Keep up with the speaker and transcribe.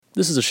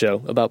This is a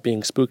show about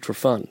being spooked for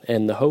fun,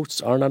 and the hosts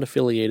are not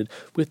affiliated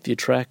with the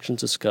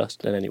attractions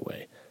discussed in any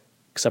way,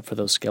 except for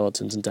those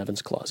skeletons in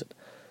Devin's closet.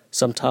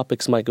 Some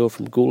topics might go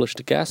from ghoulish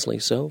to ghastly,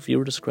 so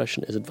viewer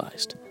discretion is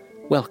advised.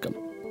 Welcome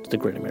to the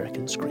Great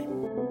American Scream.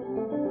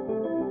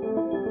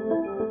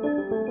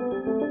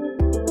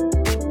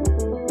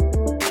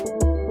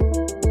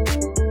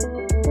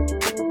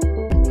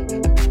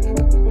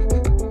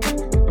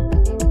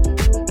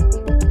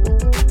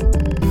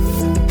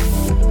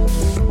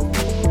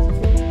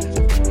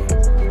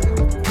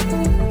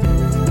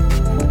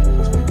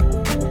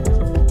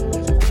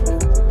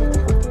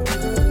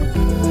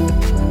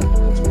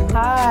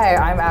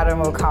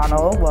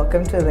 O'Connell.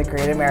 Welcome to the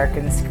Great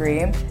American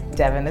Scream.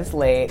 Devin is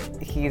late.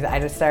 I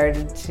just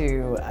started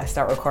to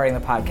start recording the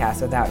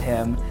podcast without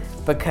him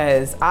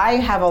because I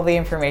have all the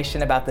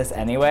information about this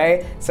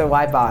anyway, so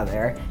why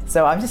bother?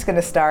 So I'm just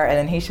gonna start and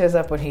then he shows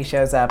up when he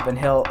shows up and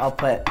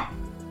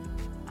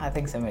I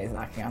think somebody's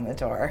knocking on the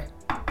door.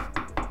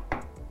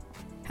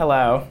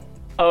 Hello.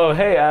 Oh,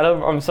 hey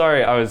Adam, I'm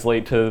sorry I was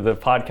late to the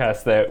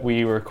podcast that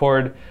we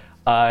record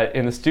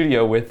in the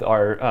studio with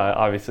our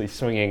obviously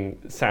swinging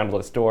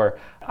soundless door.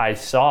 I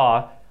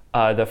saw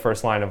the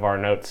first line of our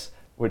notes,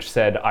 which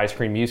said, "I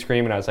scream, you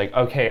scream," and I was like,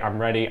 okay, I'm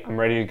ready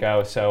to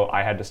go. So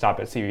I had to stop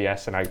at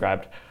CVS and I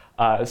grabbed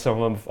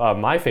some of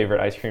my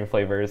favorite ice cream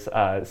flavors.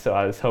 So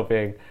I was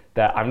hoping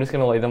that I'm just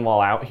gonna lay them all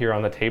out here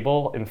on the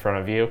table in front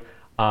of you.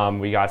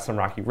 We got some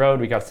Rocky Road,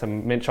 we got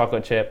some mint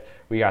chocolate chip,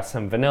 we got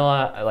some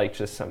vanilla, like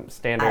just some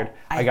standard.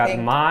 I got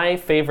my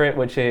favorite,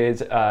 which is...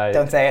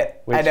 don't say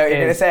it. I know what you're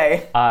going to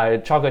say.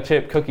 Chocolate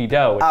chip cookie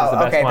dough, which is the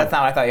best okay, one. That's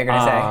not what I thought you were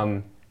going to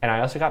say. And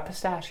I also got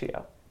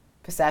pistachio.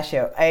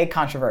 Pistachio, A,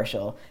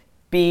 controversial.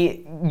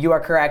 B, you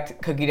are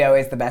correct, cookie dough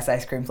is the best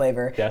ice cream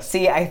flavor. Yes.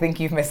 C, I think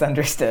you've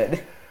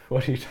misunderstood.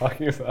 What are you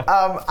talking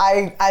about?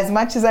 As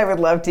much as I would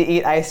love to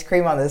eat ice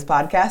cream on this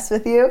podcast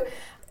with you,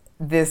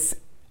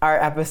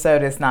 our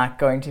episode is not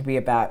going to be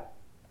about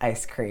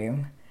ice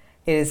cream.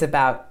 It is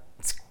about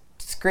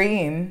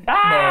screaming.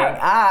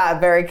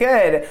 Very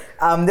good.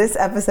 This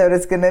episode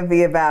is going to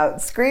be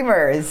about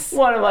screamers.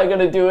 What am I going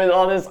to do with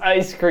all this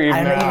ice cream?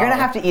 I don't know. You're going to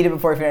have to eat it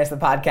before you finish the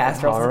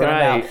podcast, or else it's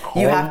going to melt.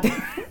 You have to.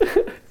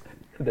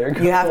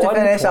 You have to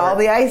finish all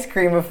the ice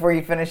cream before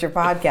you finish your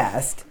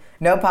podcast.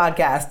 No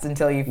podcast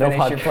until you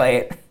finish your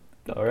plate.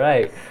 All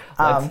right.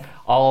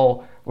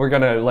 We're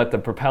going to let the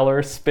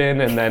propeller spin,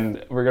 and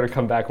then we're going to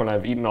come back when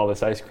I've eaten all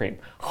this ice cream.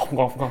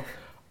 Oh,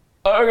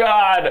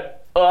 God.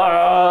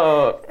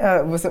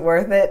 Oh. Was it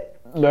worth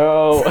it?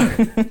 No.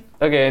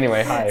 Okay,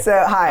 anyway, hi.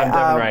 So, hi. I'm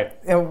Devin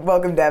Wright.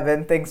 Welcome,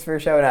 Devin. Thanks for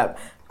showing up.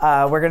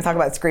 We're going to talk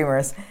about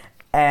screamers.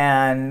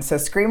 And so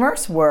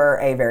screamers were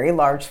a very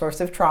large source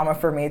of trauma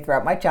for me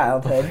throughout my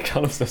childhood. Oh my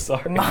God, I'm so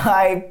sorry.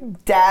 My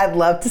dad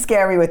loved to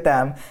scare me with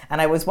them.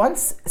 And I was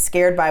once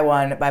scared by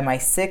one by my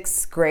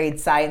 6th grade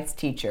science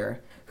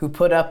teacher, who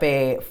put up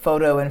a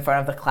photo in front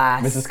of the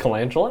class. Mrs.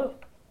 Colangelo?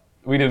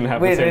 We didn't have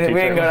the same teacher.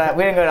 We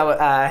didn't go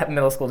to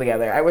middle school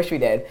together. I wish we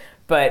did.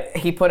 But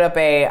he put up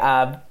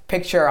a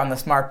picture on the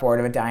smartboard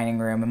of a dining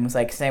room and was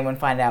like, does anyone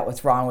find out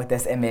what's wrong with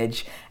this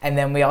image? And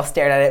then we all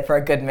stared at it for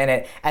a good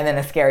minute, and then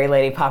a scary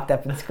lady popped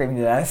up and screamed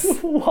at us.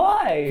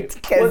 Why?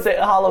 Was it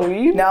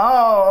Halloween?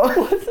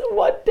 No.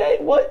 What day?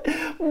 What?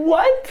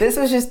 This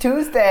was just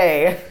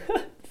Tuesday.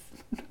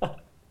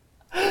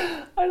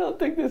 I don't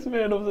think this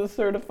man was a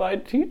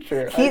certified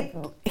teacher.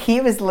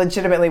 He was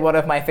legitimately one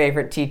of my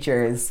favorite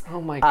teachers.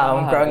 Oh my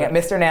God. Growing up.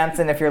 Mr.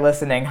 Nansen, if you're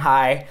listening,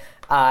 hi.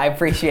 I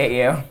appreciate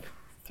you.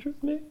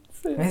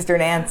 Mr.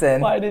 Nansen.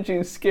 Why did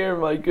you scare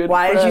my good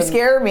Why friend? did you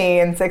scare me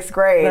in 6th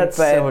grade? That's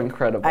so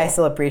incredible. I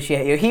still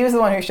appreciate you. He was the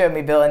one who showed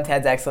me Bill and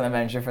Ted's Excellent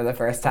Adventure for the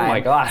first time. Oh my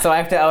God. So I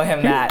have to owe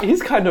him that.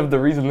 He's kind of the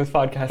reason this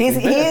podcast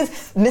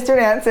exists. Mr.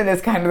 Nansen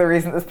is kind of the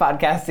reason this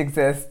podcast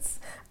exists.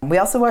 We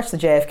also watched the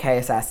JFK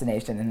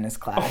assassination in this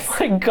class. Oh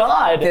my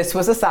God. This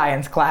was a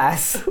science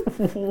class.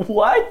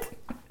 What?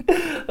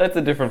 That's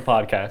a different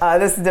podcast.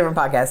 This is a different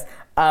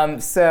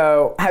podcast.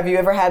 So have you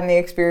ever had any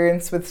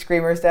experience with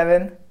screamers,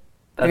 Devin?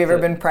 Have you ever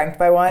been pranked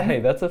by one?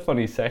 Hey, that's a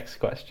funny sex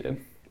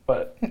question.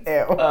 But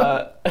Ew.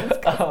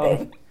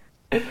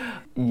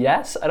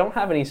 Yes, I don't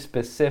have any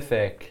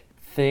specific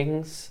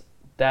things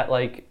that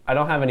I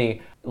don't have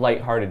any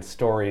lighthearted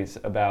stories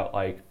about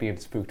being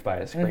spooked by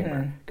a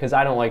screamer, because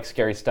I don't like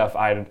scary stuff.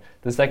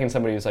 The second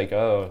somebody was like,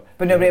 "Oh,"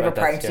 but nobody ever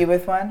pranked you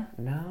with one?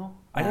 No,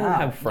 I didn't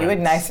have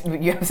friends.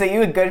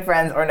 You had good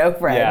friends or no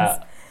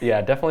friends?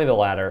 Yeah, definitely the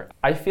latter.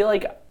 I feel I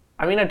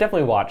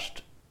definitely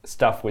watched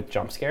stuff with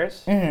jump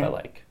scares,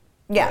 but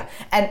yeah,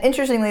 and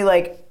interestingly,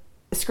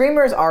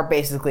 screamers are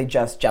basically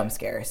just jump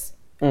scares.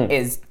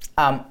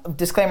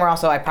 Disclaimer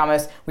also, I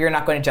promise we are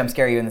not going to jump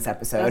scare you in this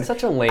episode. That's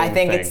such a lame thing. I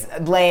think it's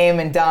lame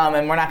and dumb,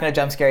 and we're not going to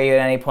jump scare you at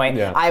any point.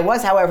 Yeah. I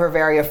was, however,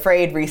 very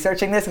afraid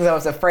researching this because I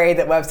was afraid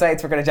that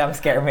websites were going to jump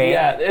scare me.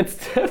 Yeah, it's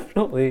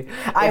definitely...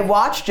 I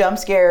watched jump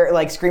scare,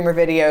 screamer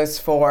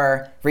videos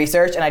for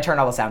research, and I turned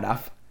all the sound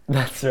off.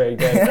 That's very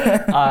good.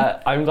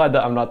 I'm glad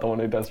that I'm not the one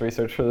who does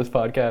research for this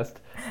podcast.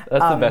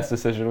 That's the best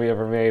decision we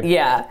ever made.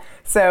 Yeah.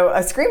 So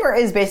a screamer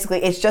is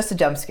basically, it's just a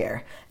jump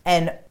scare.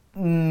 And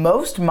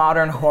most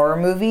modern horror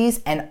movies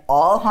and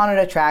all haunted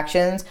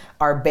attractions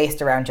are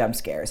based around jump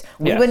scares.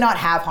 We would not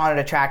have haunted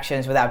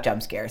attractions without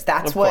jump scares.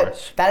 That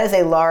is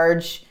a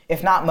large,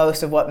 if not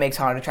most, of what makes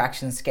haunted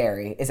attractions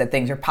scary, is that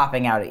things are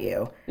popping out at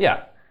you.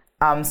 Yeah.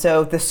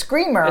 So the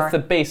screamer... It's the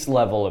base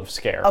level of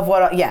scare.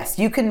 Yes,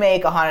 you can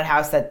make a haunted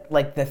house that,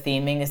 like, the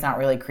theming is not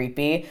really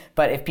creepy,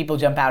 but if people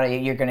jump out at you,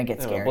 you're going to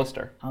get scared. A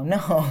blister. Oh,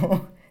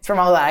 no. It's from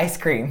all the ice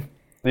cream.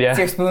 Yeah. It's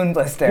your spoon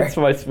blister. It's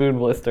my spoon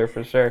blister,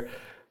 for sure.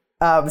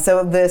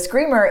 So the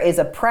screamer is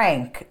a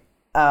prank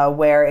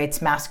where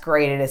it's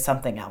masqueraded as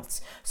something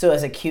else. So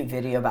as a cute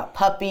video about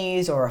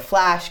puppies or a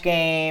flash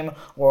game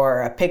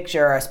or a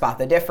picture, a spot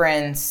the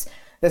difference.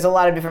 There's a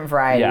lot of different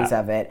varieties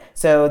of it.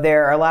 So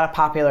there are a lot of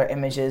popular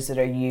images that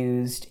are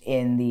used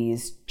in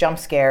these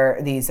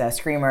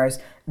screamers.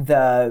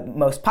 The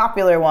most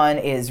popular one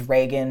is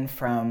Reagan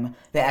from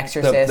The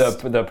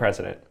Exorcist. The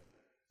president.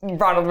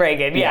 Ronald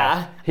Reagan,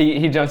 yeah.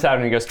 He jumps out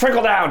and he goes,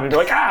 trickle down! And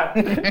you're like, ah!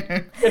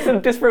 It's a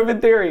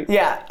disproven theory.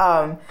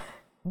 Yeah.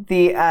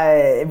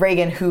 The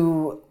Reagan,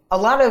 who a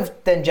lot of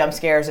the jump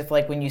scares, if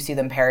like when you see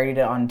them parodied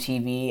on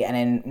TV and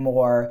in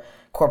more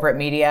corporate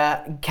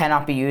media,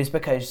 cannot be used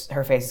because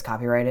her face is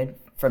copyrighted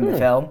from the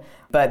film.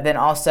 But then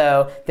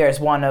also there's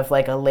one of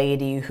like a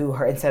lady who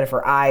instead of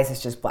her eyes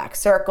it's just black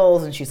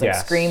circles and she's like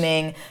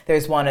screaming.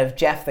 There's one of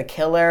Jeff the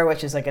Killer,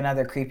 which is like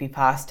another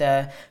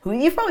creepypasta, who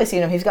you've probably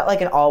seen him. He's got like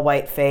an all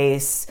white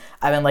face.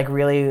 I mean like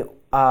really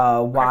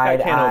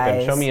wide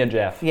eyes. Show me a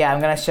Jeff. Yeah,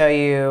 I'm gonna show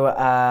you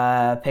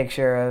a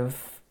picture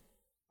of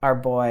our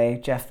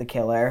boy Jeff the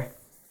Killer.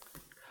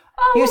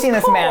 Oh, you've seen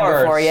this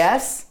man before,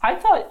 yes? I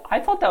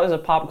thought that was a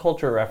pop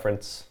culture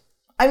reference.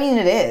 I mean,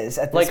 it is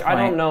at this point. I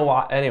don't know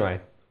why. Anyway.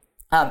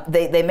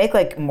 They make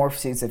like morph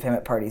suits of him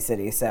at Party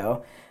City,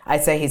 so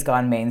I'd say he's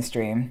gone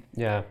mainstream.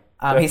 Yeah.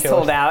 He's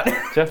sold out.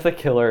 Jeff the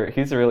Killer,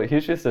 he's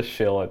just a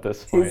shill at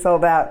this point. He's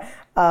sold out.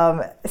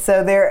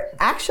 So they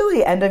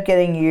actually end up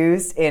getting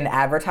used in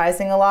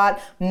advertising a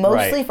lot,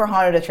 mostly for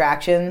haunted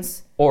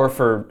attractions. Or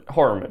for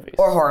horror movies.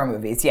 Or horror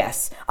movies,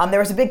 yes. There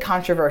was a big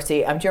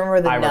controversy. Do you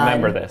remember The Nun? I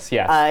remember this,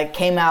 yes.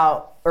 Came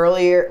out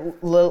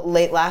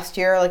late last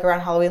year, like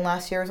around Halloween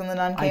last year was when The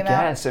Nun came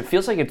out. I guess. It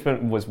feels like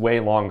was way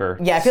longer.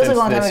 Yeah, it feels like a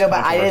long time ago,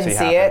 but I didn't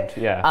see it.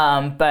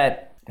 Yeah.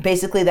 But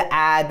basically the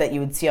ad that you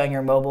would see on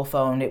your mobile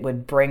phone, it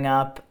would bring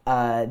up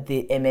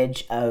the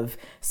image of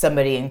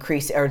somebody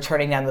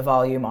turning down the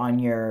volume on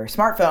your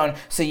smartphone,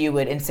 so you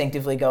would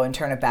instinctively go and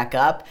turn it back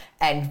up,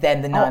 and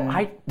then the nun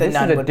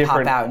would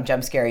pop out and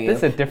jump scare you.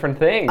 This is a different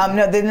thing.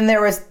 No, then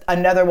there was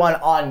another one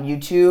on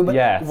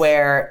YouTube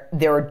where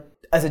there were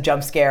as a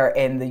jump scare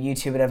in the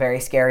YouTube, and a very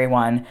scary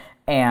one.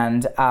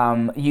 And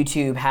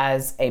YouTube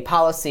has a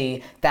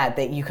policy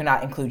that you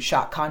cannot include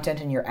shock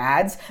content in your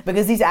ads,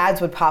 because these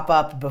ads would pop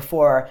up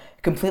before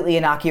completely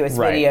innocuous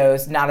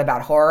videos, not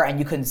about horror, and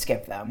you couldn't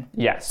skip them.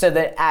 Yes. So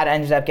the ad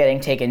ended up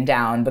getting taken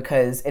down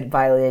because it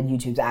violated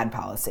YouTube's ad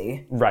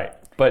policy. Right.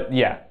 But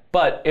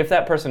if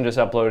that person just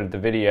uploaded the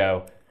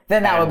video,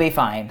 then that would be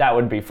fine. That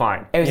would be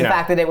fine. It was the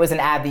fact that it was an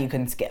ad that you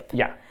couldn't skip.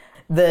 Yeah.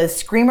 The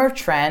screamer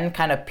trend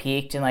kind of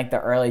peaked in like the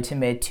early to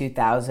mid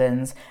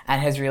 2000s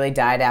and has really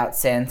died out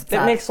since.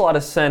 It makes a lot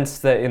of sense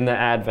that in the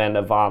advent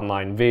of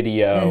online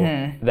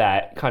video,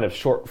 that kind of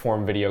short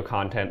form video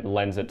content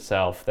lends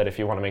itself, that if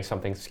you want to make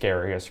something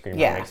scary, a screamer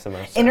makes the most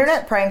sense.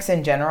 Internet pranks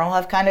in general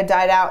have kind of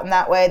died out in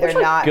that way. They're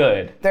not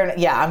good.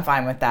 I'm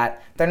fine with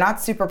that. They're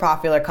not super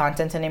popular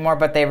content anymore,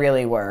 but they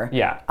really were.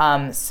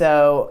 Yeah.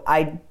 So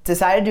I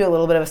decided to do a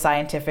little bit of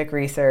scientific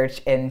research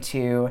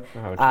into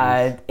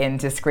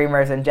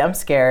screamers and jump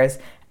scares,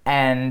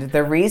 and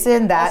the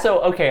reason that... Also,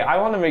 okay, I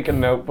want to make a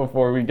note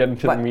before we get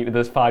into the meat of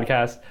this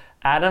podcast.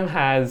 Adam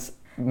has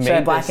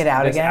made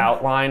this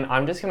outline.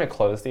 I'm just going to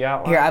close the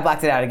outline. Here, I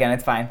blacked it out again.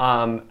 It's fine.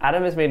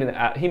 Adam has made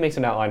he makes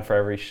an outline for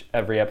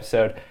every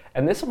episode,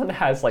 and this one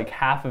has like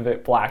half of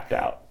it blacked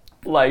out,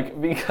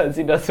 like because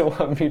he doesn't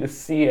want me to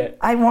see it.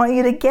 I want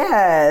you to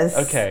guess.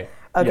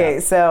 Okay.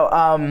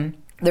 So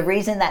the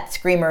reason that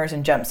screamers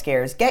and jump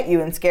scares get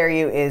you and scare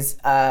you is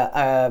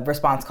a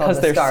response called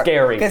the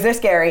startle. Because they're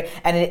scary,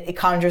 and it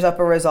conjures up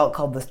a result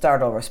called the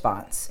startle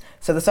response.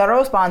 So the startle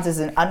response is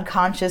an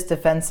unconscious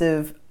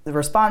defensive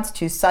response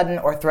to sudden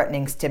or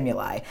threatening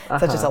stimuli,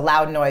 such as a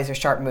loud noise or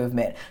sharp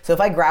movement. So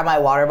if I grab my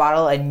water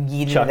bottle and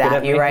yeet it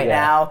at you right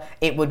now,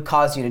 it would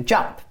cause you to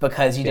jump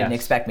because you didn't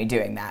expect me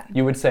doing that.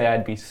 You would say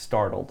I'd be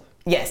startled.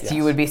 Yes,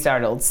 you would be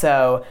startled.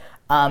 So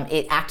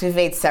it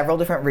activates several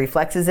different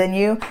reflexes in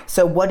you.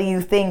 So what do you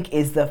think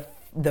is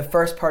the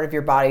first part of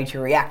your body to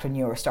react when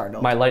you are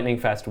startled? My lightning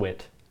fast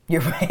wit.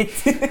 You're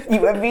right.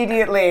 You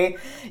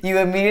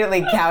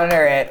immediately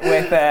counter it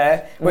with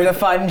a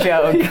fun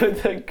joke.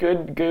 With a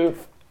good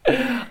goof.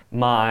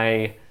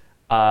 My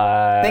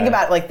think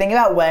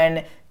about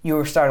when you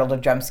were startled or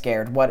jump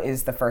scared. What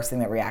is the first thing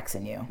that reacts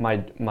in you?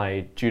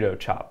 My judo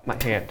chop,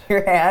 my hand.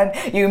 Your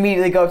hand. You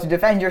immediately go up to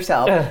defend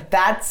yourself.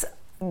 That's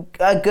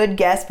a good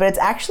guess, but it's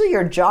actually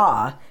your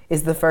jaw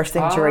is the first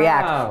thing to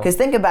react. Because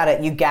think about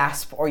it, you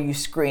gasp or you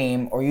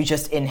scream or you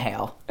just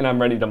inhale. And I'm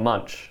ready to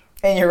munch.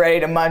 And you're ready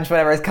to munch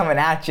whatever's coming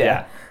at you.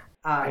 Yeah.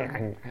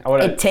 I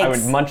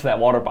would munch that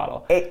water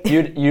bottle.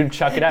 You'd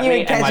chuck it at You me, would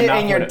and catch my it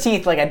mouth in your would.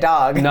 teeth like a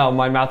dog. No,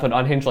 my mouth would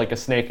unhinge like a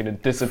snake, and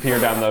it'd disappear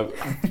down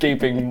the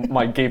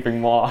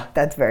gaping maw.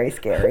 That's very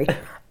scary.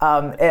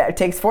 It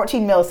takes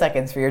 14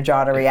 milliseconds for your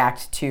jaw to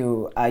react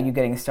to you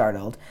getting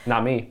startled.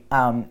 Not me.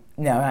 No,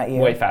 not you.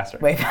 Way faster.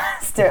 Way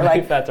faster. Way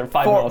like faster.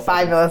 5 milliseconds.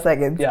 5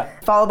 milliseconds. Yeah.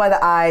 Followed by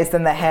the eyes,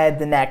 then the head,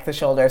 the neck, the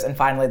shoulders, and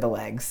finally the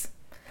legs.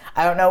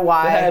 I don't know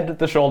why. The head,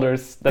 the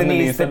shoulders, then the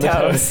knees, the then the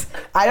toes.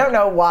 I don't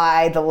know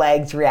why the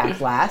legs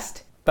react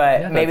last, but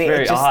Yeah, maybe that's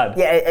very it just odd.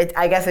 yeah.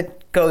 I guess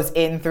it goes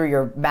in through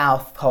your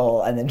mouth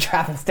hole and then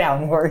travels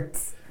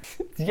downwards.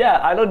 Yeah,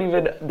 I don't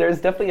even.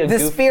 There's definitely a The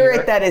goof spirit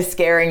here. that is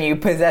scaring you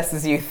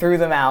possesses you through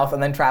the mouth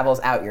and then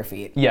travels out your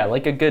feet. Yeah,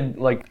 like a good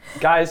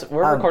guys.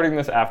 We're recording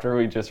this after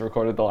we just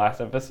recorded the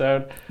last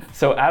episode,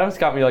 so Adam's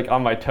got me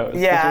on my toes.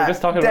 'cause Yeah, we're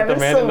just talking about the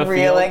Devin's man still in the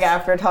reeling fields.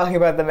 after talking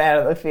about the man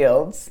in the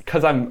fields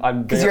Because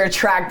I'm because you're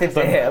attracted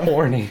to I'm him.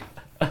 horny.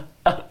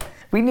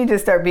 We need to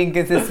start being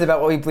consistent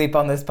about what we bleep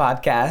on this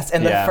podcast.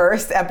 In the Yeah.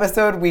 first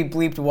episode, we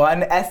bleeped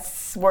one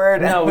S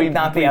word No, we and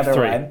not the bleeped other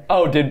 3. one.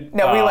 Oh, did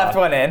No, we left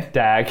one in.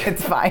 Dag.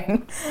 It's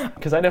fine.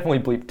 Because I definitely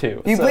bleeped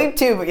 2. You so- bleeped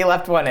 2, but you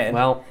left one in.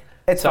 Well,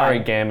 It's sorry,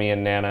 fine. Gammy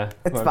and Nana.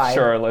 It's who I'm fine.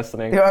 sure are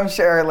listening. Who I'm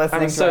sure are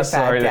listening I'm to so our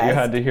sorry podcast. that you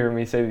had to hear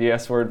me say the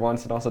S word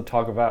once and also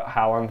talk about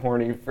how I'm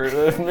horny for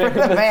the man,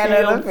 the man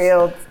in the fields.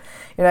 fields.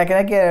 You're not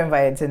gonna get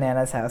invited to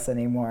Nana's house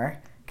anymore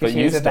because But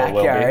you she's a still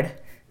backyard. will be.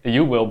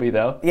 You will be,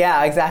 though.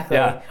 Yeah, exactly.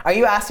 Yeah. Are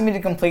you asking me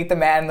to complete the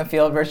man in the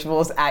field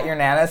rituals at your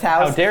Nana's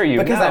house? How dare you?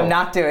 Because No. I'm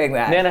not doing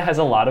that. Nana has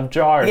a lot of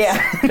jars. Yeah.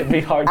 It'd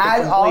be hard to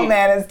As all complete.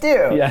 Nanas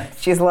do.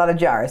 Yes. She has a lot of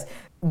jars.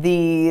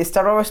 The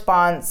startle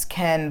response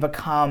can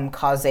become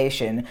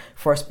causation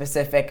for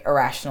specific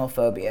irrational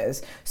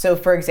phobias. So,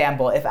 for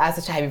example, if as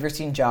a child, have you ever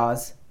seen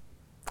Jaws?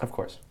 Of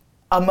course.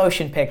 A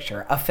motion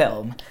picture, a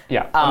film.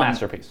 Yeah, a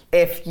masterpiece.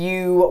 If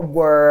you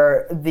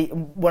were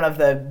one of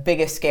the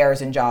biggest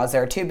scares in Jaws,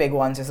 there are 2 big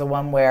ones. There's the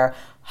one where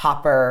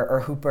Hopper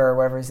or Hooper,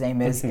 whatever his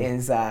name is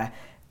I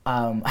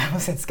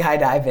almost said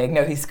skydiving.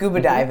 No, he's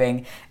scuba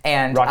diving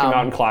and Rocky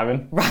Mountain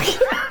climbing. Rocky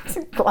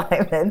Mountain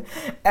climbing,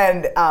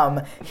 and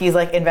he's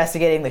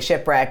investigating the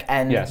shipwreck,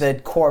 and Yes. the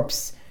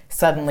corpse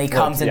suddenly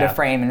comes into yeah.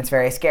 frame, and it's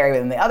very scary.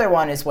 And the other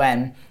one is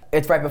when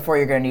it's right before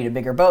you're going to need a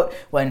bigger boat,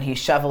 when he's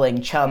shoveling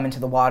chum into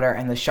the water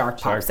and the shark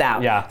pops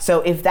out. yeah.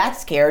 So if that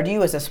scared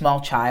you as a small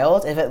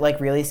child, if it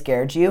really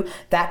scared you,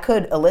 that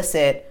could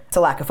elicit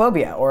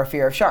talachophobia or a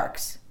fear of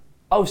sharks.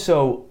 Oh,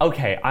 so,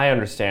 okay, I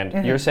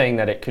understand. You're saying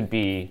that it can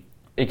be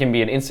an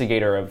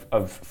instigator of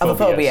phobias. Of a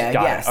phobia,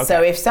 Got it. yes. Okay.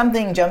 So if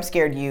something jump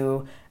scared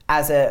you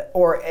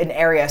or an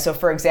area, so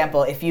for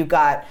example, if you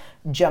got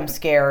jump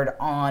scared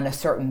on a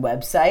certain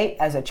website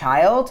as a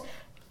child,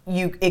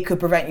 it could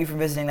prevent you from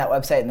visiting that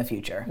website in the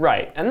future.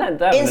 Right, and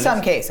that In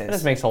some cases.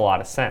 This makes a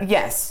lot of sense.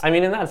 Yes. I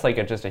mean, and that's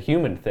just a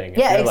human thing. If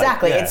Yeah, you're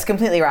exactly. yeah. It's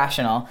completely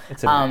rational.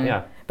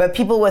 Yeah. But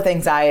people with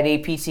anxiety,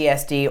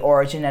 PTSD,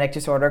 or a genetic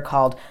disorder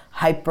called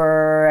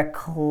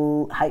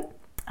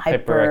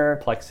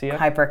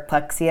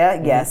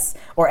hyperplexia, yes,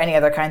 or any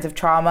other kinds of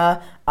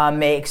trauma,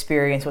 may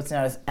experience what's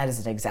known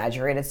as an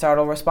exaggerated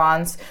startle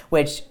response,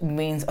 which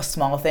means a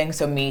small thing.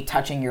 So me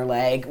touching your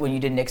leg when you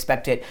didn't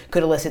expect it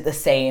could elicit the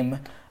same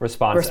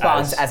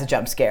response as a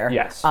jump scare.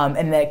 Yes.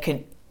 And that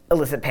can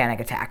elicit panic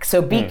attacks.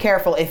 So be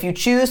careful if you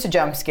choose to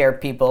jump scare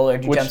people or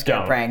do Which jump scare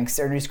don't. pranks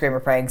or do screamer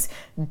pranks.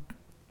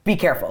 Be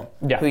careful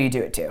who you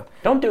do it to.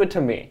 Don't do it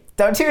to me.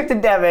 Don't do it to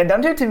Devin.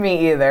 Don't do it to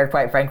me either,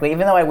 quite frankly,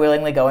 even though I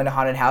willingly go into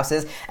haunted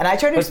houses. And I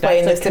try to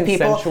explain that's this a to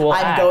people. consensual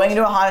I'm act. going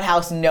into a haunted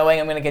house knowing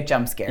I'm going to get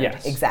jump scared.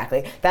 Yes.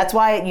 Exactly. That's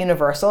why at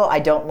Universal, I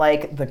don't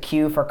like the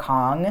queue for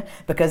Kong,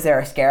 because there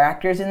are scare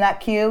actors in that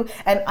queue.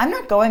 And I'm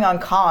not going on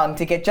Kong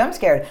to get jump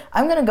scared.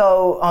 I'm going to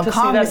go on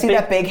Kong to see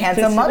that big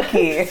handsome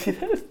monkey.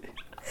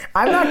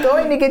 I'm not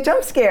going to get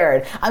jump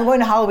scared. I'm going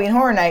to Halloween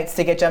Horror Nights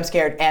to get jump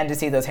scared and to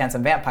see those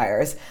handsome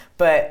vampires.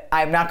 But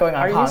I'm not going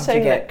on Are Kong you saying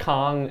to get... that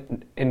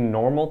Kong in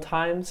normal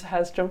times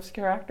has jump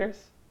scare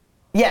actors?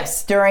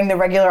 Yes, during the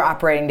regular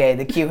operating day,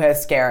 the queue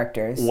has scare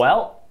actors.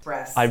 Well,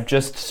 Press. I've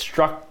just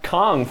struck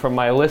Kong from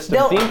my list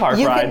of theme park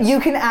rides.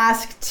 You can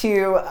ask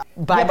to bypass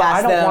yeah, but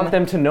I don't them. want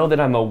them to know that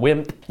I'm a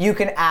wimp. You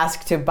can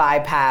ask to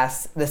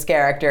bypass the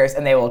scare actors,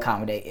 and they will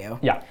accommodate you.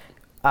 Yeah.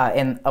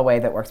 In a way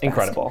that works best.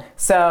 Incredible.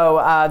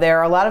 So there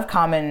are a lot of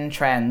common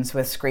trends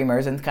with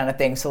screamers and kind of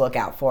things to look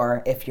out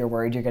for if you're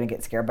worried you're going to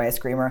get scared by a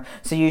screamer.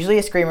 So usually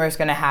a screamer is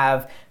going to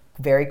have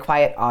very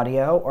quiet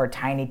audio or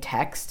tiny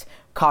text,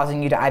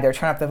 causing you to either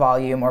turn up the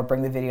volume or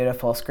bring the video to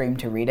full screen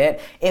to read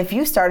it. If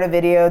you start a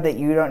video that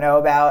you don't know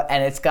about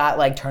and it's got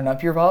turn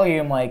up your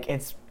volume,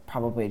 it's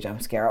probably a jump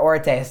scare, or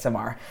it's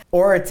ASMR,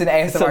 or it's an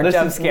ASMR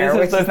jump scare,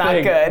 which is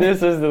not good.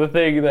 This is the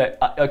thing that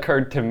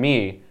occurred to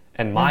me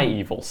and my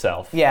evil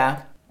self.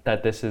 Yeah.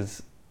 That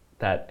ASMR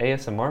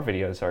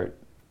videos are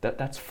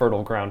that's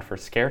fertile ground for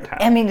scare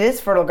tactics. I mean, it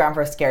is fertile ground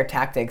for scare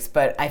tactics,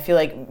 but I feel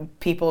like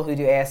people who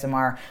do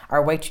ASMR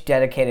are way too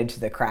dedicated to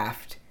the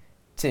craft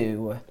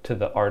to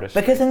the artist.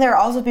 Because then there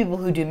are also people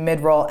who do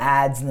mid-roll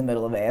ads in the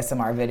middle of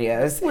ASMR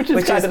videos, which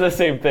is kind of the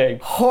same thing.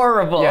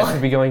 Horrible. Yeah, to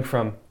be going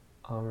from,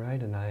 all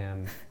right,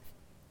 and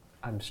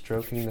I'm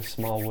stroking the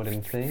small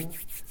wooden thing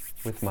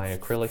with my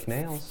acrylic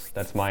nails.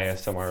 That's my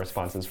ASMR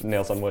response, is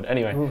nails on wood.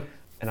 Anyway,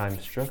 and I'm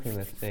stroking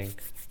the thing,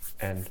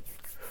 and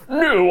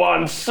new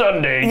on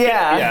Sunday.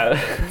 Yeah.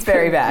 It's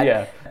very bad.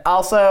 Yeah.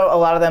 Also, a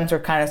lot of them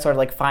are kind of sort of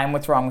like, find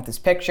what's wrong with this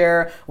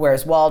picture,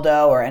 whereas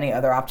Waldo or any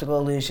other optical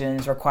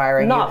illusions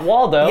requiring Not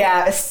Waldo.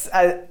 Yeah,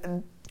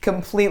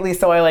 completely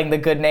soiling the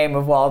good name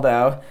of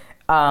Waldo.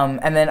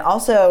 And then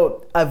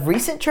also, a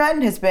recent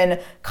trend has been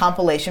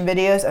compilation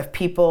videos of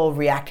people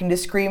reacting to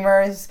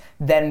screamers,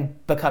 then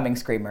becoming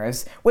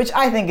screamers, which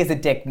I think is a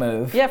dick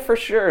move. Yeah, for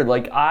sure.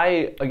 Like,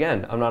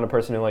 I'm not a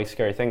person who likes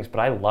scary things, but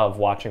I love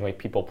watching like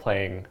people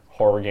playing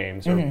horror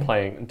games or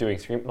doing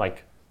scream,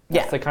 like,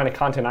 that's the kind of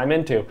content I'm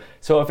into.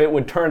 So if it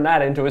would turn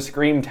that into a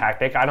scream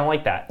tactic, I don't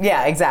like that.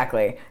 Yeah,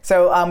 exactly.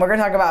 So we're going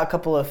to talk about a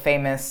couple of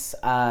famous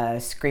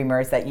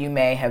screamers that you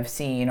may have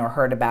seen or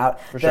heard about.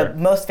 The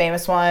most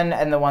famous one,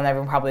 and the one that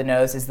everyone probably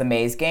knows, is the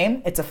Maze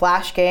game. It's a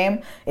Flash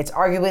game. It's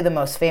arguably the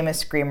most famous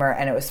screamer,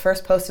 and it was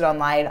first posted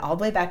online all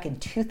the way back in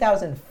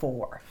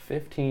 2004.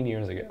 15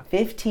 years ago.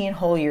 15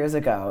 whole years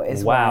ago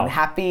is when.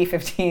 Happy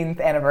 15th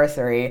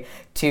anniversary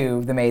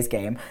to the Maze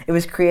game. It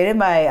was created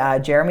by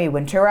Jeremy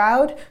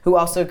Winterraud, who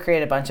also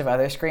created a bunch of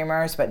other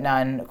screamers, but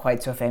none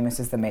quite so famous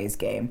as the Maze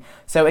game.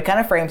 So it kind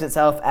of frames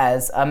itself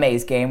as a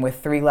maze game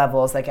with 3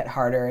 levels that get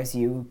harder as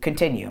you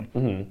continue.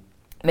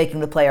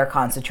 Making the player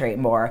concentrate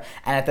more.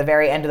 And at the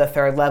very end of the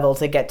 3rd level,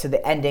 to get to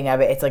the ending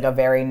of it, it's like a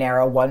very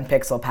narrow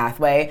 1-pixel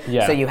pathway.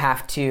 Yeah. So you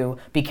have to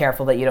be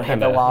careful that you don't hit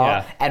the wall.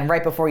 Yeah. And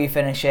right before you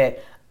finish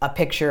it, a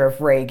picture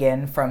of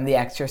Reagan from The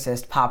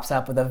Exorcist pops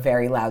up with a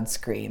very loud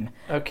scream.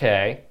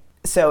 Okay.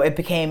 So it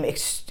became,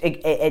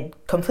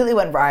 it completely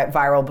went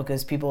viral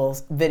because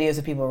videos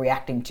of people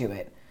reacting to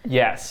it.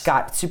 Yes.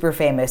 Got super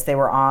famous. They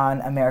were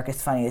on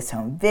America's Funniest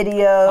Home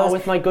Videos. Oh,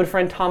 with my good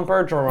friend Tom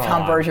Bergeron.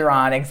 Tom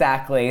Bergeron,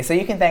 exactly. So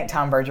you can thank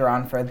Tom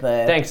Bergeron for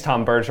the... Thanks,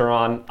 Tom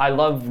Bergeron. I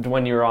loved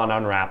when you were on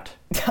Unwrapped.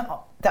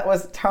 That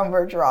was Tom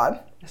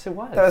Bergeron. Yes, it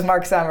was. That was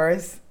Mark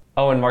Summers.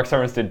 Oh, and Mark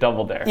Summers did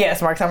Double Dare.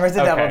 Yes, Mark Summers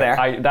did Double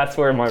Dare. That's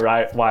where my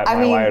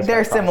wires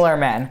they're similar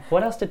men.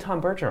 What else did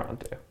Tom Bergeron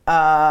do?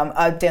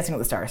 Dancing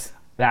with the Stars.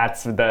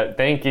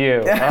 Thank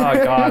you.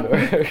 Oh,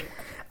 God.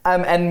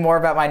 And more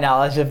about my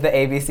knowledge of the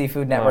ABC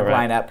Food Network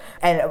lineup.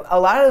 And a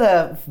lot of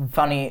the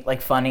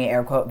funny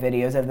air quote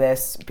videos of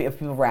this,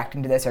 people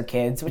reacting to this, are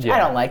kids, which I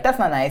don't like. That's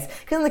not nice.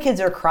 Because then the kids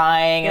are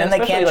crying and then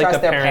they can't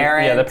trust their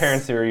parents. Yeah, the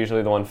parents who are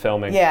usually the one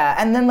filming. Yeah,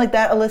 and then like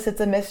that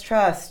elicits a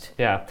mistrust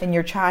in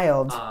your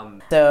child.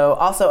 So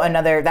also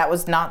that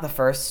was not the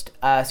first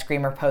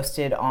screamer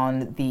posted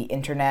on the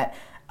internet.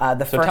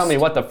 So tell me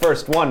what the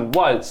first one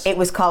was. It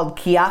was called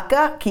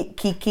Kikia.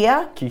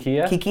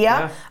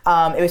 Yeah.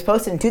 It was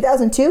posted in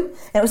 2002,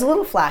 and it was a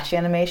little flash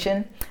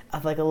animation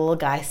of like a little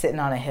guy sitting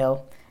on a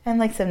hill and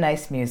like some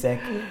nice music.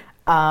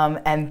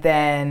 And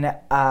then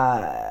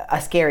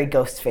a scary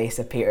ghost face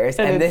appears,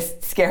 and this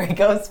scary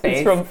ghost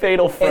face... It's from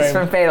Fatal Frame. It's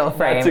from Fatal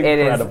Frame. That's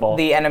incredible. It is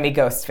the enemy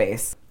ghost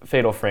face.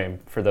 Fatal Frame,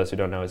 for those who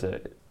don't know,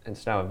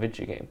 it's now a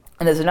video game.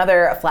 And there's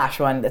another Flash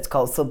one that's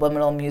called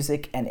Subliminal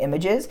Music and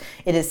Images.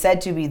 It is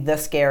said to be the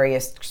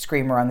scariest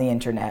screamer on the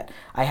internet.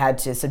 I had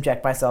to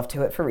subject myself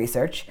to it for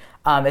research.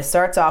 It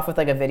starts off with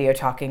like a video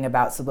talking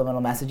about subliminal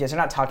messages. They're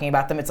not talking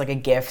about them, it's like a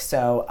GIF,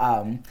 so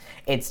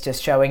it's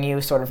just showing you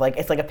sort of like,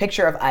 it's like a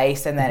picture of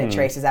ice, and then it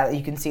traces out,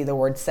 you can see the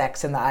word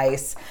sex in the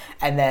ice,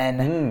 and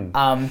then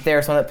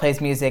there's one that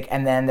plays music,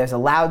 and then there's a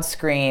loud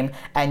scream,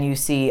 and you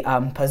see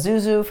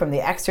Pazuzu from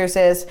The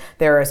Exorcist.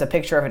 There is a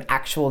picture of an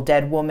actual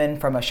dead woman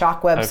from a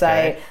shock website.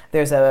 Okay.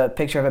 There's a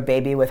picture of a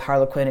baby with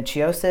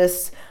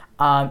harlequinachiosis.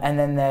 And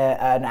then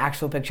an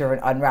actual picture of an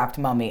unwrapped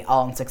mummy,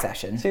 all in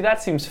succession. See,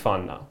 that seems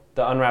fun, though.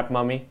 The unwrapped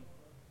mummy.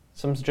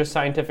 Some just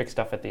scientific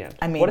stuff at the end.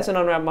 I mean, what does an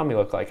unwrapped mummy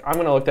look like? I'm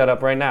going to look that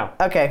up right now.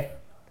 Okay.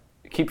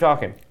 Keep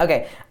talking.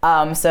 Okay.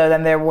 So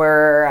then there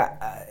were...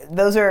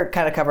 those are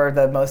kind of cover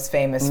the most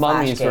famous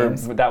Flash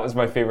games. That was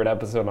my favorite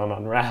episode on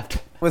Unwrapped.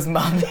 Was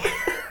Mummy.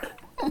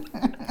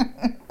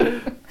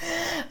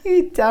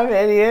 You dumb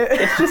idiot.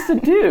 It's just a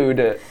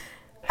dude.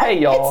 Hey,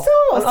 y'all. It's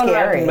so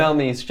scary. Unwrapped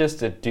mummy's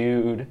just a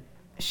dude.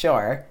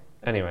 Sure.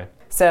 Anyway.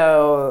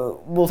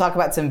 So we'll talk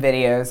about some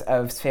videos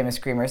of famous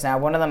screamers. Now,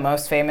 one of the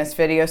most famous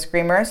video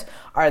screamers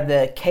are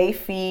the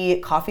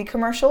Keffi coffee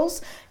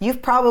commercials.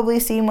 You've probably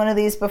seen one of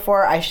these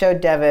before. I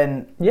showed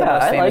Devin the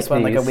most famous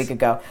one like a week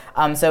ago.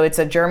 So it's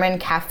a German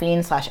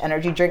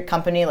caffeine/energy drink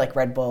company like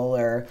Red Bull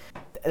or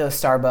those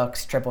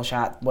Starbucks triple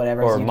shot,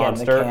 whatever you get in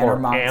the can, or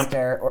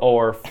Monster,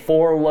 or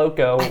Four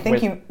Loko. I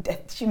think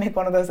did you make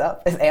one of those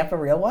up? Is Amp a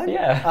real one?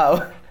 Yeah.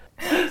 Oh,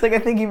 it's like I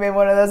think you made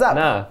one of those up.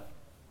 Nah.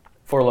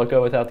 Four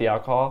Loko without the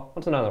alcohol.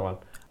 What's another one?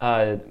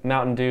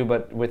 Mountain Dew,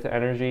 but with the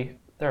energy.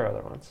 There are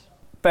other ones.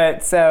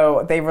 But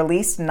so they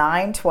released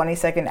 9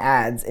 20-second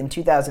ads in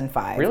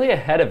 2005. Really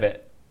ahead of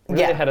it.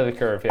 Really ahead of the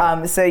curve,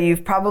 yeah. So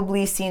you've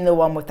probably seen the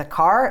one with the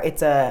car.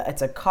 It's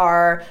a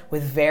car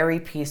with very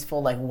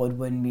peaceful like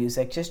woodwind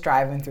music, just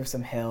driving through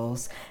some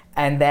hills,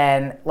 and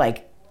then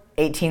like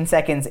 18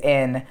 seconds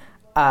in,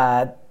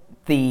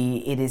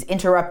 it is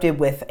interrupted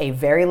with a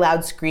very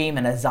loud scream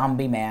and a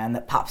zombie man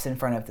that pops in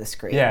front of the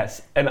screen.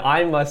 Yes, and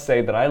I must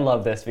say that I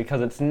love this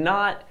because it's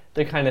not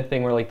the kind of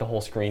thing where like the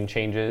whole screen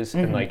changes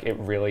and like it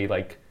really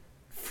like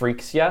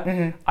freaks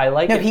you. I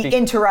like No, it. he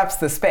interrupts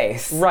the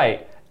space.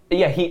 Right.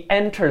 Yeah, he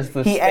enters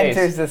the space. He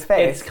enters the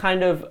space. It's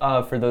kind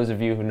of, for those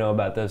of you who know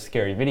about those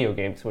scary video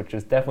games, which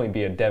is definitely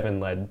be a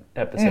Devin-led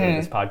episode of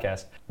this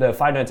podcast. The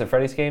Five Nights at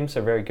Freddy's games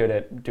are very good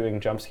at doing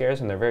jump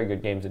scares, and they're very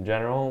good games in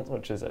general,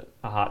 which is a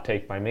hot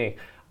take by me.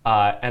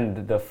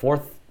 And the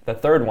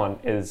third one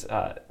is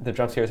the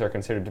jump scares are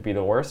considered to be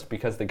the worst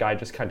because the guy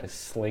just kind of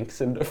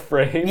slinks into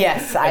frame.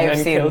 Yes, I have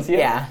seen. Kills you.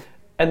 Yeah.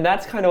 And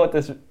that's kind of what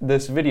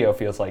this video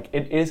feels like.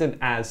 It isn't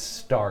as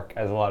stark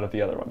as a lot of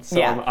the other ones. So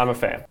Yeah. I'm a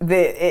fan.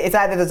 It's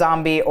either the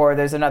zombie or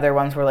there's another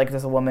ones where like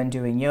there's a woman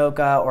doing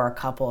yoga or a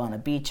couple on a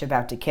beach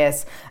about to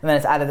kiss, and then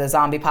it's either the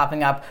zombie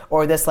popping up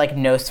or this like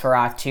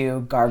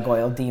Nosferatu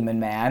gargoyle demon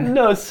man.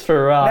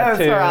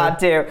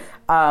 Nosferatu.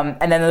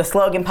 And then the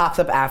slogan pops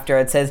up after.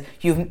 It says,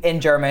 in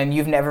German,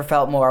 "You've never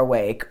felt more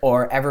awake,"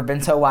 or "Ever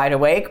been so wide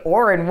awake,"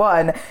 or in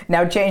one,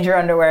 "Now change your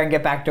underwear and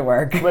get back to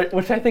work."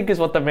 Which I think is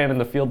what the man in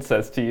the field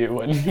says to you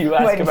when you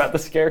ask about the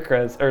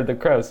scarecrows or the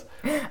crows.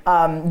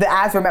 The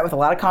ads were met with a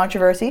lot of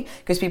controversy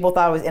because people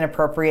thought it was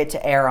inappropriate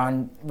to air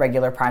on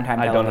regular primetime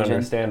television. I don't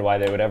understand why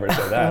they would ever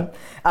say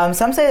that.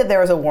 Some say that there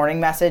was a warning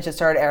message that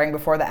started airing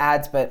before the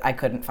ads, but I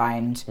couldn't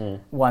find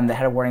one that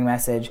had a warning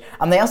message.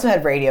 They also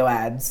had radio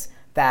ads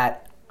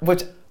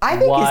which I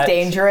think is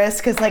dangerous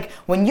because, like,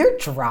 when you're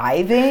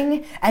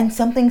driving and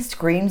something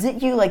screams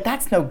at you, like,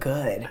 that's no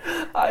good.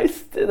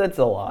 That's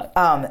a lot.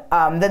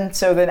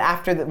 Then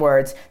after the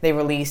words, they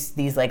released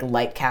these, like,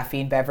 light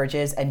caffeine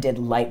beverages and did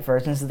light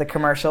versions of the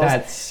commercials.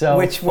 That's so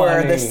Which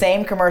funny. were the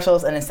same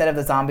commercials, and instead of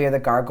the zombie or the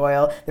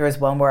gargoyle, there was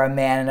one where a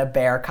man in a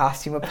bear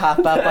costume would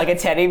pop up like a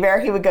teddy bear.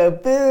 He would go,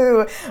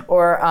 boo!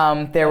 Or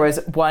there was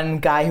one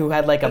guy who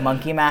had, like, a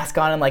monkey mask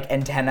on and, like,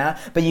 antenna,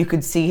 but you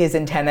could see his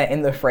antenna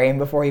in the frame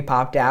before he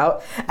popped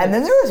out. And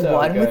then there was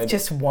one with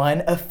just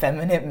one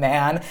effeminate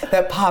man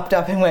that popped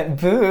up and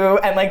went boo,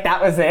 and like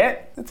that was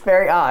it. It's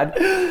very odd.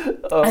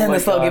 Oh, and then the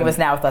slogan was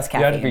now with less caffeine.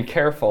 You have to be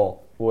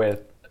careful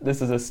with,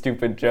 this is a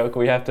stupid joke.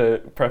 We have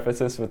to preface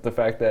this with the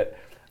fact that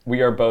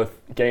we are both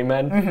gay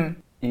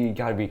men. You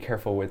got to be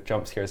careful with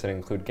jump scares that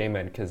include gay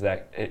men because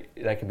that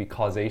could be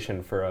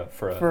causation for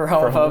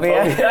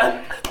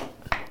homophobia.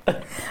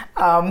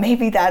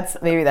 Maybe that's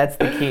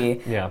the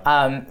key.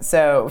 Yeah.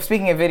 So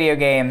speaking of video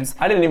games,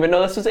 I didn't even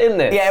know this was in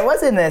this. Yeah, it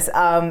was in this.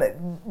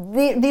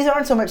 These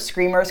aren't so much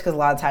screamers because a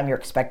lot of the time you're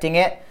expecting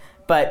it,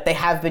 but they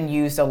have been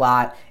used a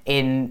lot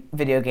in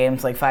video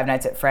games like Five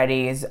Nights at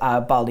Freddy's,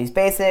 Baldi's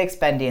Basics,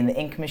 Bendy and the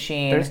Ink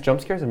Machine. There's jump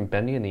scares in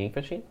Bendy and the Ink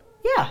Machine?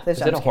 Yeah, there's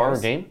Is jump it a horror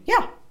scares. game?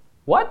 Yeah.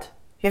 What?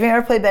 Have you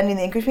ever played Bendy and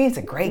the Ink Machine? It's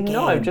a great game.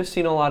 No, I've just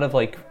seen a lot of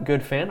like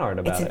good fan art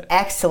about It's it. an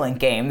excellent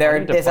game. I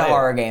need to It's a play it.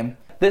 horror game.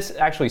 This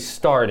actually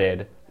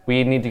started,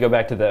 we need to go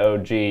back to the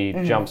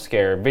OG jump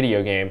scare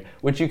video game,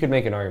 which you could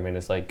make an argument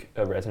is like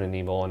a Resident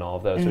Evil and all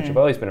of those, which have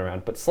always been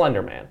around, but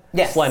Slender Man.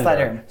 Yes,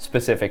 Slender.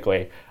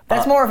 Specifically.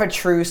 That's more of a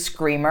true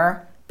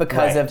screamer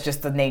because Right. of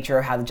just the nature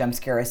of how the jump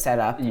scare is set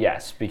up.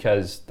 Yes,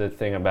 because the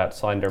thing about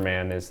Slender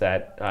Man is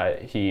that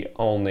he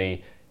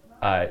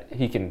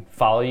can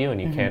follow you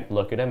and you can't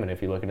look at him, and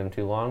if you look at him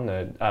too long,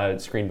 the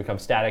screen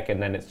becomes static,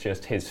 and then it's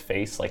just his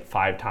face like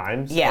 5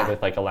 times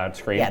with like a loud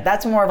scream. Yeah,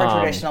 that's more of a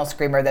traditional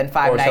screamer than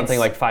Five Nights. Or something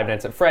like Five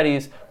Nights at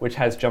Freddy's, which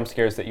has jump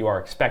scares that you are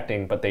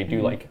expecting, but they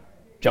do like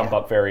jump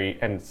up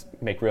and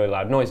make really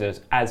loud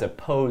noises, as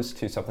opposed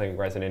to something like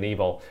Resident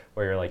Evil,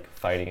 where you're like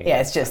fighting against. Yeah,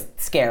 it's just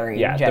scary.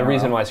 Yeah, in the general.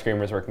 reason why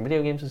screamers work in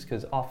video games is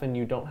because often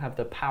you don't have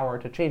the power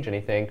to change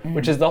anything,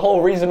 which is the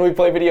whole reason we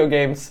play video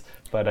games.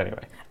 But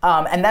anyway.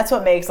 And that's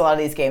what makes a lot of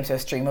these games so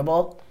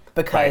streamable,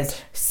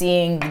 because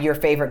seeing your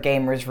favorite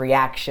gamer's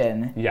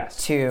reaction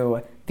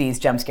to these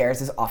jump scares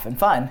is often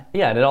fun.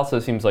 Yeah, and it also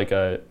seems like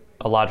a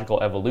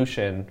logical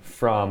evolution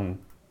from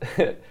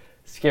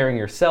scaring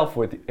yourself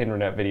with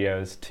internet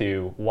videos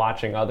to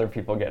watching other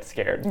people get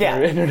scared through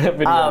internet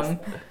videos.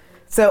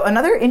 So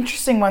another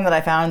interesting one that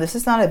I found, this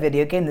is not a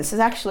video game, this is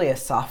actually a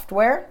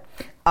software.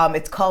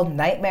 It's called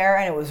Nightmare,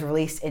 and it was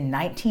released in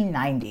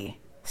 1990.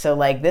 So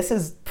like this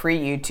is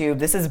pre-YouTube,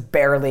 this is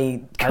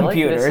barely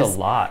computers. I like this a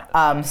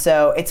lot.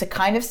 So it's a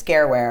kind of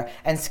scareware,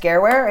 and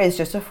scareware is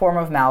just a form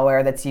of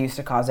malware that's used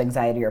to cause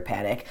anxiety or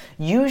panic,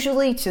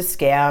 usually to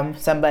scam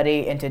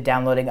somebody into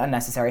downloading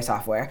unnecessary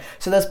software.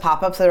 So those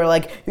pop-ups that are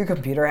like, your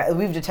computer,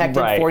 we've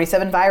detected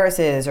 47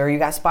 viruses, or you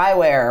got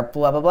spyware,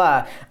 blah, blah,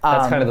 blah.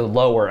 That's kind of the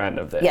lower end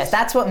of this. Yes,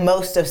 that's what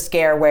most of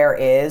scareware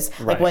is.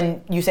 Like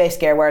when you say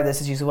scareware, this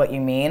is usually what you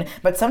mean,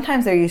 but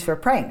sometimes they're used for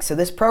pranks. So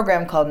this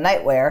program called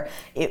Nightmare,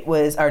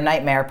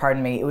 Nightmare,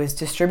 pardon me, it was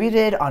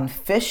distributed on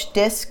fish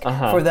disk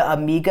for the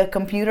Amiga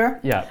computer.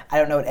 Yeah. I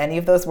don't know what any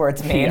of those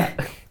words mean.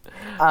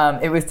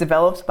 It was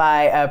developed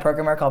by a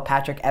programmer called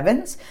Patrick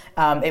Evans.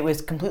 It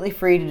was completely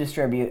free to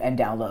distribute and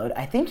download.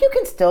 I think you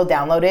can still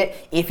download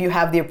it if you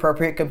have the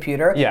appropriate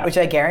computer, which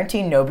I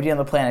guarantee nobody on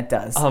the planet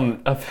does.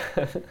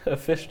 A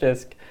fish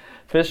disc.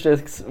 Fish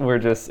discs were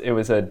it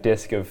was a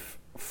disc of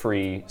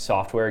free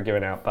software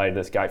given out by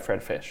this guy,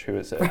 Fred Fish, who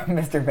is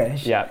Mr.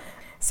 Fish. Yeah.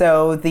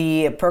 So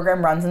the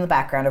program runs in the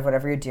background of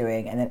whatever you're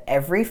doing, and then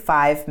every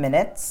 5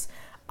 minutes,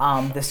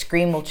 the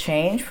screen will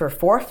change for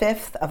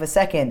 4/5 of a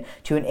second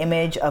to an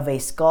image of a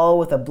skull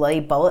with a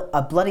bloody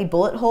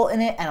bullet hole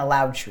in it and a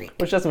loud shriek.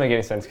 Which doesn't make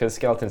any sense because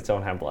skeletons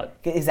don't have blood.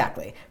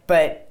 Exactly.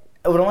 But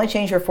it would only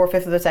change for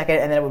 4/5 of a second,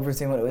 and then it would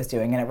resume what it was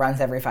doing, and it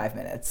runs every 5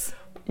 minutes.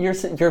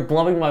 You're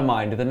blowing my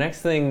mind.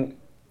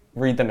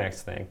 Read the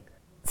next thing.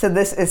 So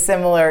this is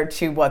similar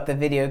to what the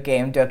video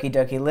game Doki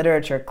Doki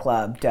Literature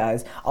Club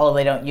does, although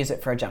they don't use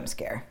it for a jump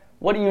scare.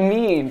 What do you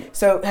mean?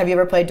 So have you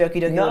ever played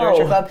Doki Doki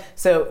Literature Club?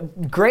 So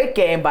great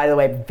game, by the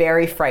way,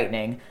 very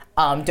frightening.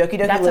 Doki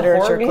Doki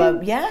Literature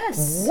Club.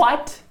 Yes.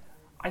 What?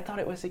 I thought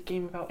it was a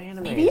game about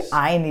animes. Maybe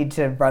I need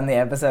to run the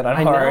episode on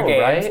horror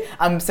games.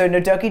 Right? So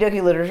no, Doki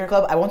Doki Literature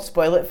Club, I won't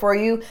spoil it for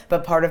you,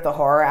 but part of the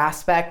horror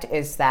aspect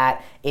is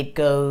that it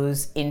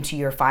goes into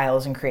your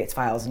files and creates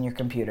files in your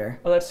computer.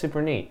 Oh, that's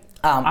super neat.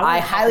 I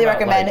highly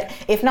recommend,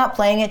 if not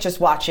playing it, just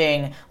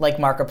watching like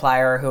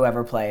Markiplier or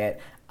whoever play it.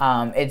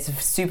 It's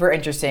super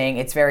interesting.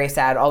 It's very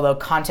sad, although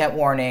content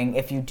warning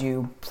if you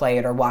do play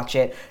it or watch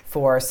it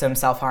for some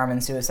self-harm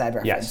and suicide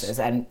references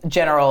and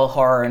general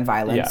horror and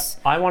violence.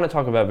 Yeah. I want to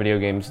talk about video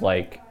games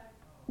like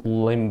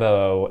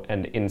Limbo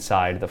and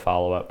Inside, the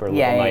follow-up, or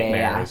Little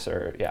Nightmares.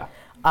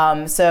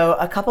 So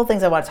a couple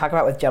things I want to talk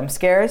about with jump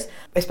scares,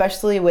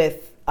 especially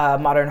with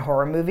modern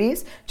horror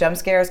movies. Jump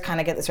scares kind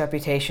of get this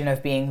reputation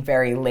of being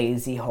very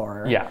lazy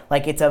horror. Yeah.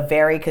 Like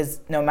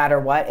because no matter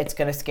what, it's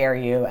going to scare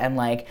you, and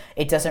like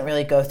it doesn't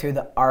really go through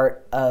the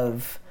art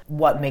of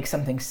what makes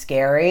something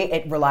scary.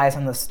 It relies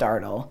on the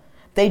startle.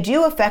 They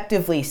do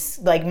effectively,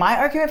 like my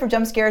argument for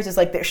jump scares is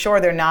like,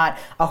 they're not,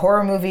 a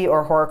horror movie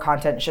or horror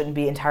content shouldn't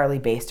be entirely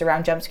based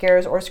around jump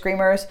scares or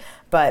screamers,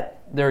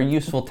 but they're a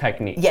useful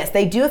technique. Yes,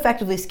 they do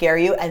effectively scare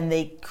you, and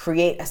they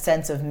create a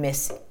sense of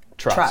mistrust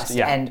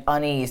and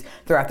unease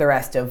throughout the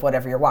rest of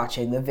whatever you're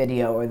watching, the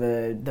video or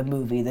the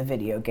movie, the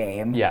video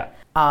game. Yeah.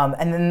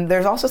 And then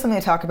there's also something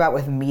to talk about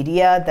with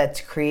media that's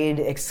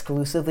created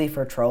exclusively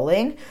for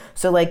trolling.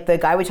 So like the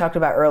guy we talked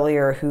about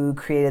earlier who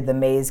created the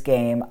Maze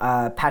game,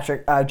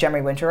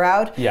 Jeremy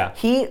Winterroud. Yeah.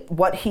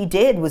 What he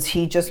did was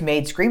he just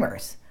made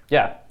screamers.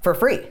 Yeah. For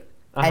free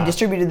and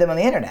distributed them on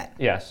the internet.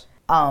 Yes.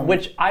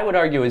 Which I would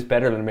argue is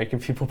better than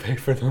making people pay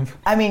for them.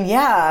 I mean,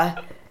 yeah.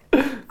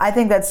 I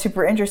think that's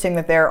super interesting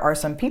that there are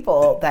some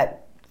people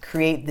that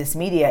create this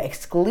media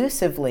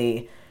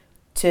exclusively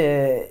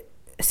to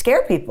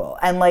scare people.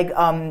 And like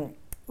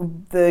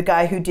the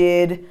guy who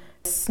did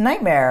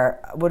Nightmare,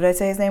 what did I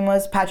say his name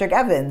was? Patrick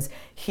Evans.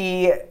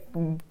 He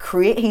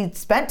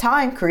spent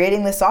time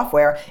creating this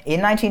software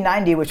in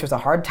 1990, which was a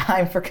hard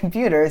time for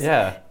computers,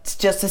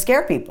 just to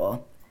scare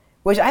people.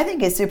 Which I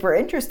think is super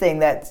interesting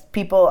that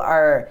people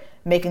are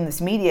making this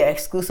media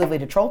exclusively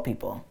to troll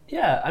people.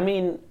 Yeah, I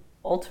mean,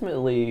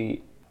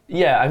 ultimately,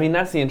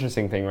 that's the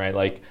interesting thing, right?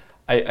 Like,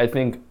 I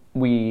think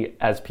we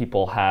as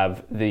people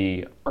have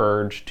the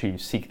urge to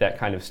seek that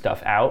kind of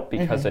stuff out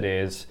because it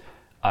is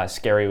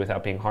scary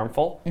without being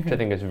harmful, which I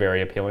think is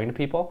very appealing to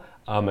people,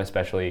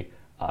 especially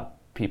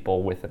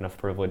people with enough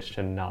privilege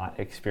to not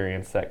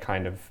experience that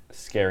kind of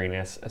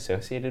scariness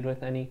associated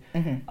with any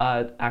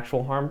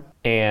actual harm.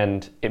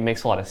 And it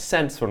makes a lot of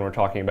sense when we're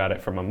talking about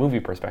it from a movie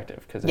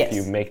perspective, because if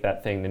you make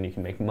that thing, then you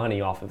can make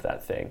money off of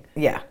that thing.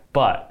 Yeah.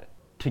 But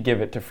to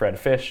give it to Fred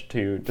Fish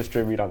to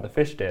distribute on the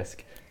fish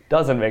disc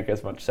doesn't make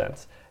as much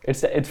sense.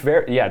 It's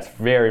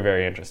very,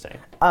 very interesting.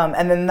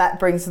 And then that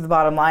brings to the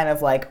bottom line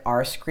of like,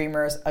 are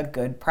screamers a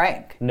good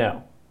prank?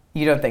 No.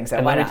 You don't think so?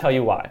 And let me tell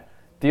you why.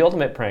 The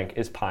ultimate prank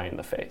is pie in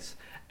the face.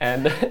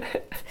 And by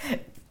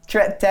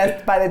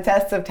the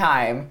test of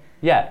time,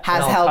 has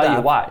held up. I'll tell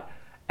you why.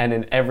 And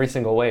in every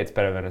single way, it's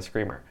better than a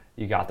screamer.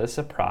 You got the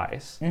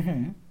surprise.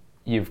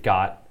 You've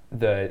got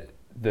the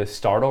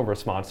startle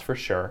response for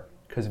sure.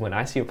 Because when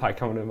I see a pie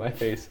coming in my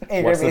face,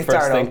 what's the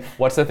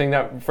first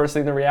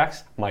thing that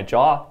reacts? My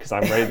jaw, because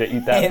I'm ready to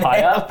eat that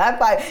pie up. That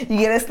pie, you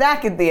get a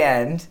snack at the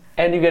end.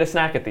 And you get a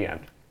snack at the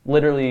end.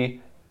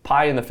 Literally,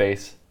 pie in the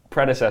face,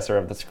 predecessor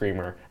of the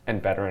screamer,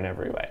 and better in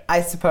every way.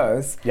 I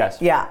suppose.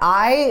 Yes. Yeah,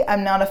 I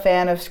am not a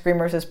fan of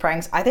screamers as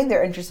pranks. I think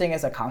they're interesting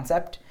as a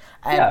concept.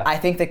 And I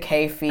think the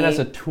K-Fi... And as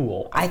a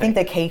tool. I think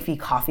the K-Fi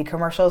coffee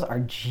commercials are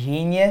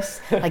genius.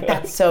 Like,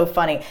 that's so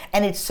funny.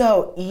 And it's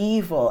so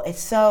evil.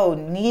 It's so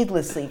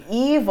needlessly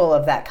evil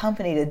of that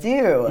company to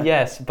do.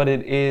 Yes, but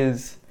it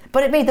is...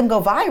 But it made them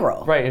go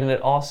viral. Right, and it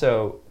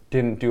also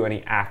didn't do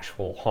any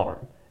actual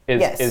harm,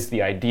 is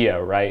the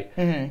idea, right?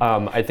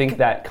 I think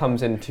that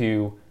comes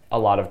into a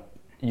lot of...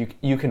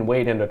 You can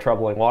wade into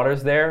troubling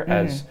waters there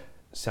as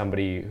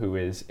somebody who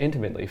is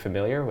intimately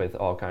familiar with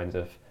all kinds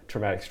of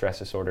traumatic stress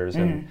disorders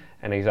and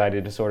and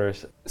anxiety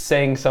disorders,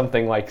 saying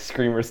something like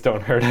screamers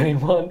don't hurt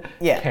anyone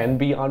can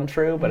be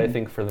untrue, but I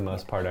think for the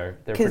most part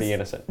they're pretty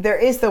innocent. There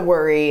is the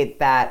worry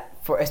that,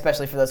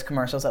 especially for those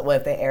commercials, that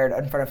if they aired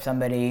in front of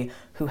somebody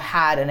who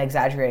had an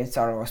exaggerated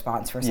startle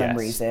response for some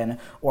reason,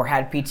 or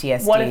had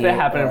PTSD. What if it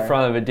happened in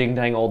front of a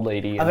ding-dang old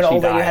lady and an old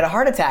lady died? who had a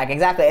heart attack,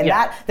 exactly. And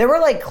that there were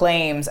like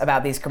claims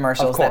about these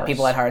commercials that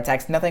people had heart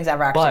attacks. Nothing's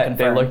ever actually confirmed.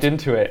 But they looked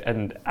into it,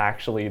 and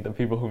actually the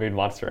people who made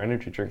Monster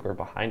Energy drink were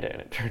behind it,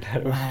 and it turned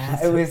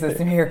out it was a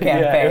smear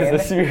campaign. Yeah, it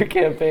was a smear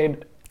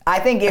campaign. I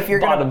think if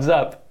you're Bottoms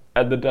up,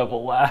 and the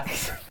devil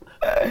laughs.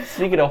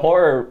 Speaking of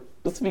horror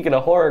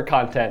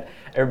content,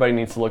 everybody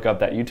needs to look up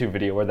that YouTube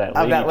video where that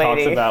lady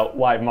talks about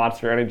why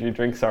Monster Energy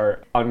drinks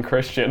are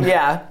unchristian.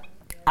 Yeah.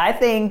 I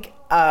think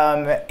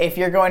if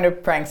you're going to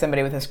prank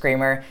somebody with a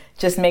screamer,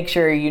 just make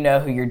sure you know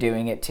who you're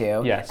doing it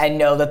to. Yes. And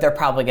know that they're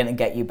probably going to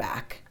get you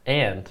back.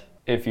 And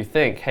if you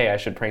think, hey, I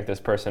should prank this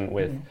person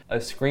with a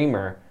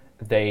screamer,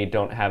 they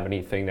don't have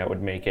anything that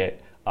would make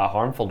it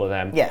harmful to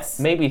them. Yes.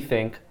 Maybe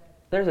think,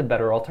 there's a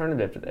better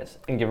alternative to this,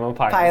 and give them a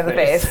pie in the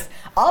face.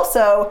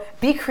 Also,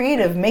 be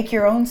creative. Make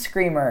your own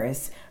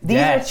screamers.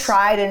 These are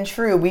tried and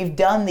true. We've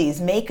done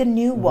these. Make a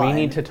new one. We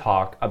need to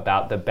talk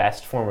about the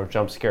best form of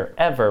jump scare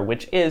ever,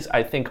 which is,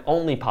 I think,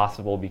 only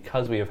possible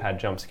because we have had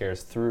jump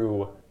scares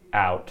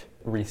throughout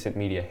recent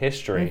media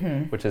history,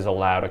 which has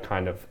allowed a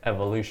kind of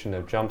evolution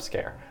of jump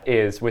scare,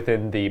 is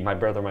within the My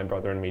Brother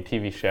and Me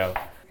TV show,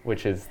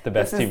 which is the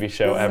best TV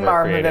show ever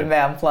created. This is Marvin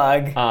Van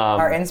Plug,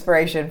 our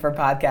inspiration for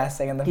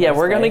podcasting in the first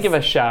we're going to place. give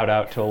a shout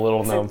out to a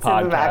little known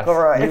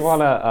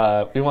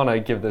podcast. We want to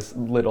give this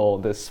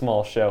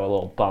small show a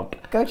little bump.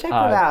 Go check them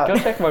out. Go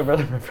check My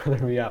Brother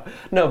and Me out.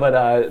 No,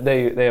 but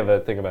they have a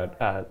thing about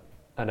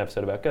an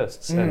episode about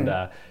ghosts, and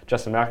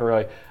Justin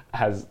McElroy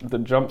has the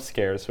jump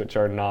scares, which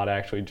are not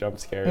actually jump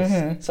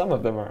scares. Some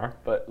of them are,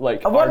 but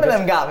like one of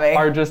them got me.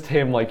 Are just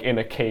him like in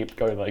a cape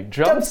going like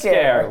jump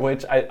scare,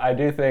 which I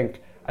do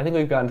think. I think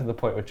we've gotten to the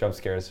point with jump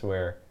scares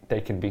where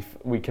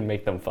we can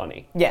make them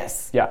funny.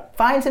 Yes. Yeah.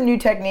 Find some new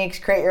techniques,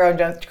 create your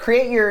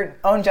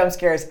own jump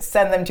scares,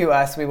 send them to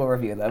us, we will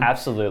review them.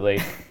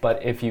 Absolutely.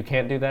 But if you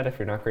can't do that, if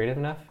you're not creative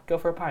enough, go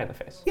for a pie in the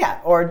face. Yeah,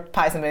 or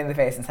pie somebody in the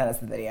face and send us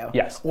the video.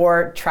 Yes.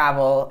 Or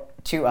travel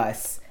to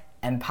us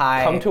and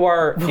pie. Come to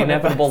our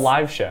inevitable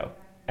live show.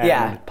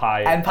 And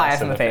pie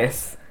us in the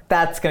face.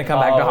 That's going to come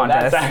back to haunt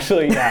us. That's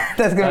actually, that's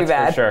going to be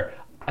bad. For sure.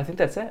 I think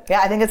that's it. Yeah,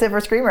 I think that's it for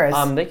Screamers.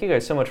 Thank you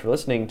guys so much for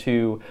listening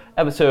to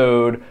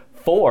episode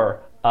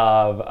 4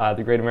 of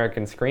The Great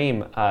American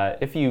Scream.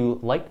 If you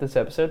liked this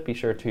episode, be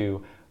sure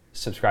to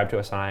subscribe to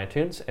us on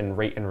iTunes and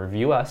rate and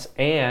review us,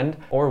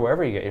 or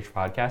wherever you get your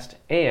podcast.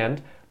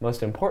 And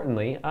most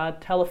importantly,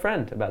 tell a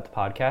friend about the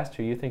podcast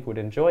who you think would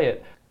enjoy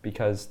it,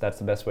 because that's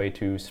the best way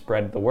to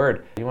spread the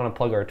word. You want to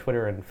plug our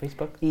Twitter and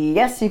Facebook?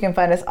 Yes, you can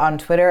find us on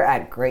Twitter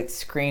at Great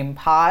Scream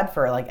Pod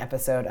for like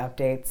episode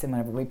updates and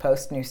whenever we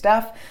post new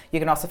stuff. You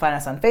can also find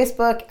us on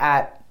Facebook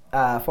at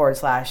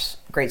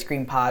 / Great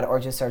Scream Pod, or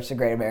just search The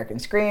Great American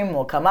Scream.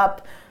 We'll come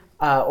up.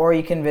 Or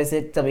you can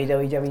visit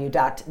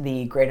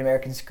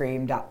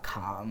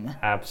www.thegreatamericanscream.com.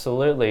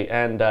 Absolutely.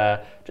 And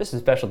just a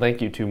special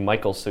thank you to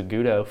Michael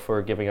Segudo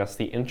for giving us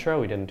the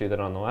intro. We didn't do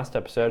that on the last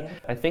episode.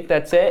 I think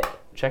that's it.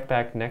 Check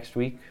back next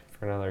week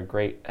for another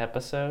great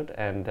episode.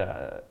 And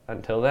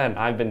until then,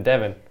 I've been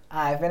Devin.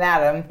 I've been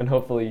Adam. And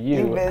hopefully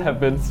you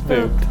have been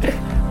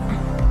spooked.